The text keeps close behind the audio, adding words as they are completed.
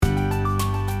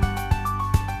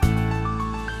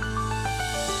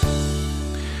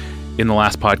In the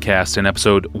last podcast, in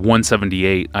episode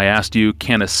 178, I asked you,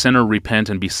 can a sinner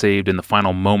repent and be saved in the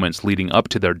final moments leading up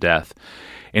to their death?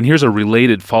 And here's a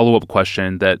related follow-up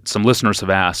question that some listeners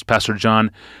have asked. Pastor John,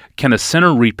 can a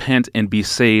sinner repent and be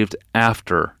saved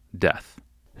after death?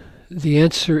 The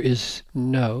answer is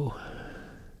no.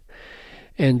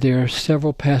 And there are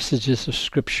several passages of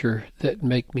Scripture that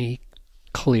make me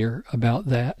clear about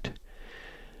that.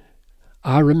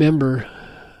 I remember,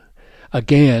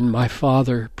 again, my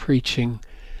father preaching,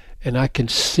 and I can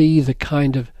see the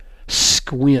kind of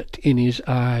squint in his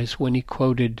eyes when he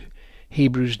quoted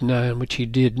Hebrews 9, which he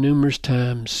did numerous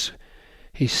times.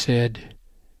 He said,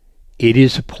 "It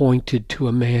is appointed to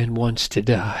a man once to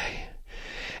die,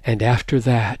 and after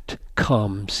that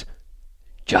comes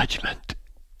judgment."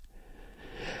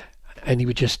 And he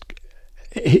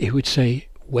would say,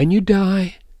 when you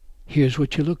die, here's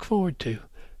what you look forward to.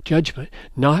 Judgment.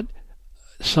 Not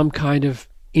some kind of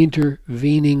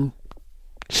intervening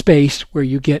space where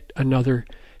you get another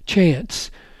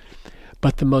chance.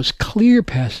 But the most clear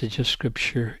passage of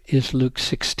Scripture is Luke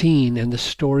 16 and the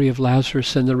story of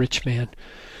Lazarus and the rich man.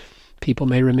 People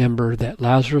may remember that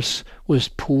Lazarus was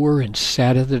poor and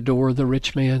sat at the door of the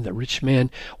rich man. The rich man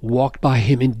walked by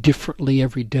him indifferently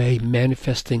every day,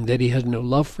 manifesting that he had no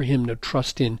love for him, no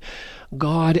trust in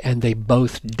God, and they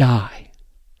both die.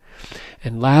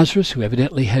 And Lazarus, who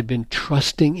evidently had been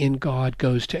trusting in God,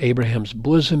 goes to Abraham's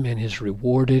bosom and is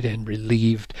rewarded and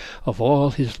relieved of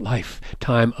all his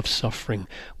lifetime of suffering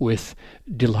with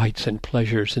delights and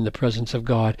pleasures in the presence of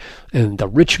God. And the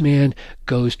rich man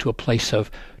goes to a place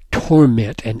of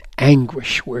torment and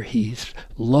anguish where he's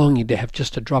longing to have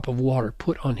just a drop of water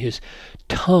put on his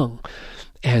tongue.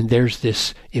 And there's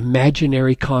this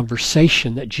imaginary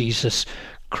conversation that Jesus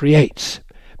creates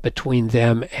between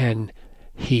them, and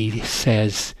he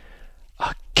says,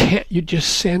 "Can't you just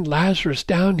send Lazarus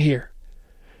down here?"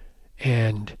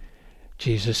 And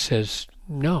Jesus says,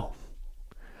 "No,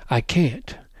 I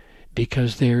can't,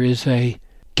 because there is a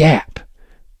gap."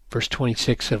 Verse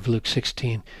 26 of Luke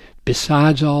 16.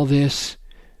 "Besides all this,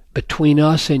 between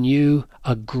us and you,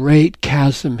 a great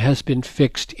chasm has been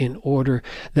fixed in order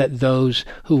that those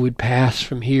who would pass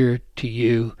from here to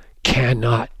you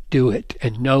cannot do it,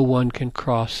 and no one can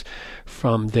cross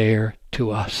from there to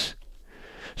us."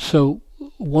 So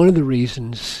one of the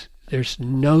reasons there's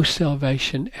no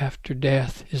salvation after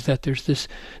death is that there's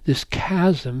this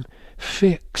chasm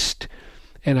fixed.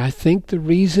 And I think the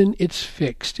reason it's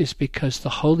fixed is because the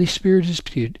Holy Spirit is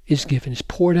given, is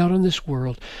poured out on this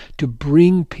world to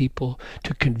bring people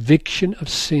to conviction of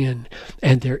sin.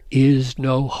 And there is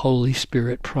no Holy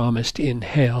Spirit promised in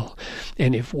hell.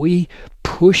 And if we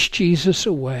push Jesus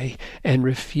away and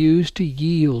refuse to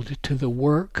yield to the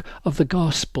work of the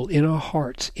gospel in our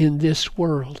hearts in this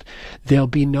world, there'll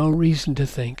be no reason to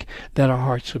think that our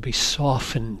hearts will be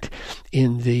softened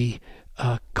in the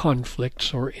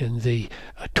conflicts or in the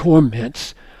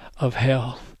torments of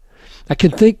hell. I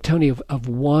can think, Tony, of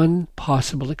one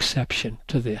possible exception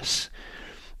to this.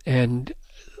 And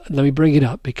let me bring it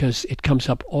up because it comes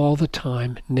up all the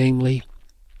time, namely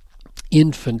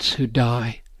infants who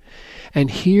die.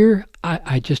 And here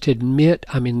I just admit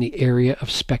I'm in the area of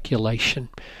speculation.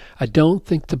 I don't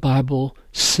think the Bible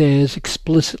says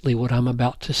explicitly what I'm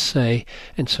about to say,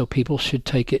 and so people should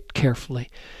take it carefully.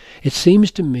 It seems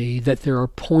to me that there are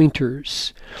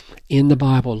pointers in the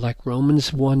Bible, like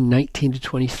Romans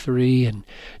 1:19-23 and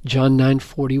John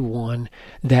 9:41,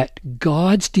 that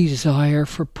God's desire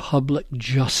for public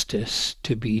justice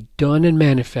to be done and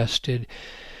manifested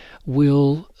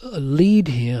will lead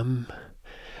him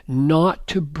not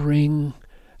to bring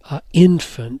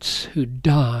infants who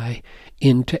die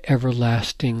into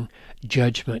everlasting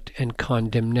judgment and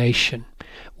condemnation,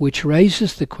 which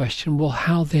raises the question, well,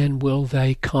 how then will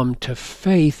they come to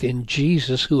faith in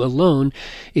Jesus, who alone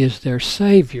is their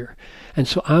Savior? And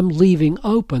so I'm leaving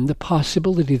open the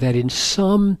possibility that in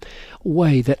some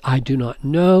way that I do not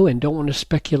know and don't want to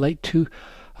speculate too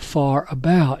far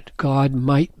about, God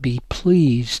might be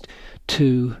pleased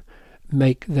to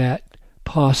make that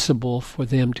possible for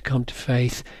them to come to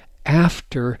faith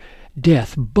after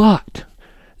death. But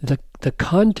the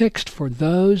context for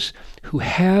those who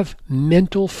have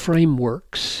mental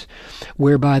frameworks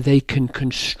whereby they can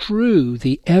construe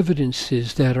the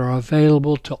evidences that are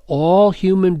available to all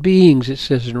human beings, it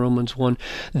says in Romans 1,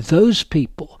 those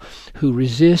people who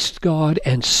resist God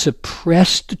and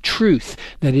suppress the truth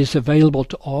that is available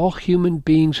to all human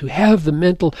beings who have the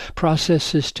mental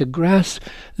processes to grasp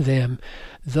them,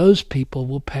 those people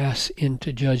will pass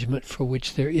into judgment for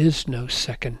which there is no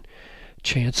second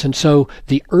chance. And so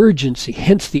the urgency,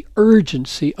 hence the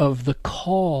urgency of the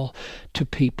call to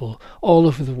people all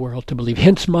over the world to believe.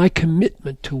 Hence my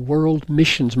commitment to world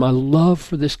missions, my love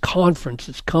for this conference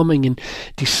that's coming in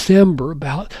December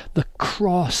about the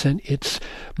cross and its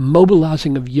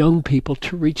mobilizing of young people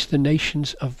to reach the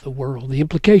nations of the world. The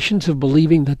implications of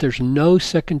believing that there's no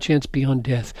second chance beyond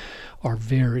death are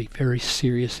very, very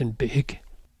serious and big.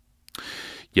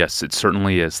 Yes, it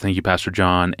certainly is. Thank you, Pastor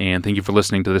John, and thank you for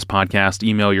listening to this podcast.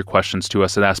 Email your questions to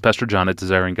us at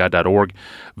askpastorjohn@desiringgod.org.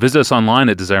 Visit us online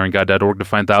at desiringgod.org to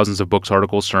find thousands of books,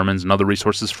 articles, sermons, and other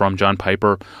resources from John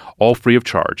Piper, all free of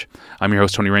charge. I'm your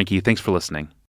host, Tony Reinke. Thanks for listening.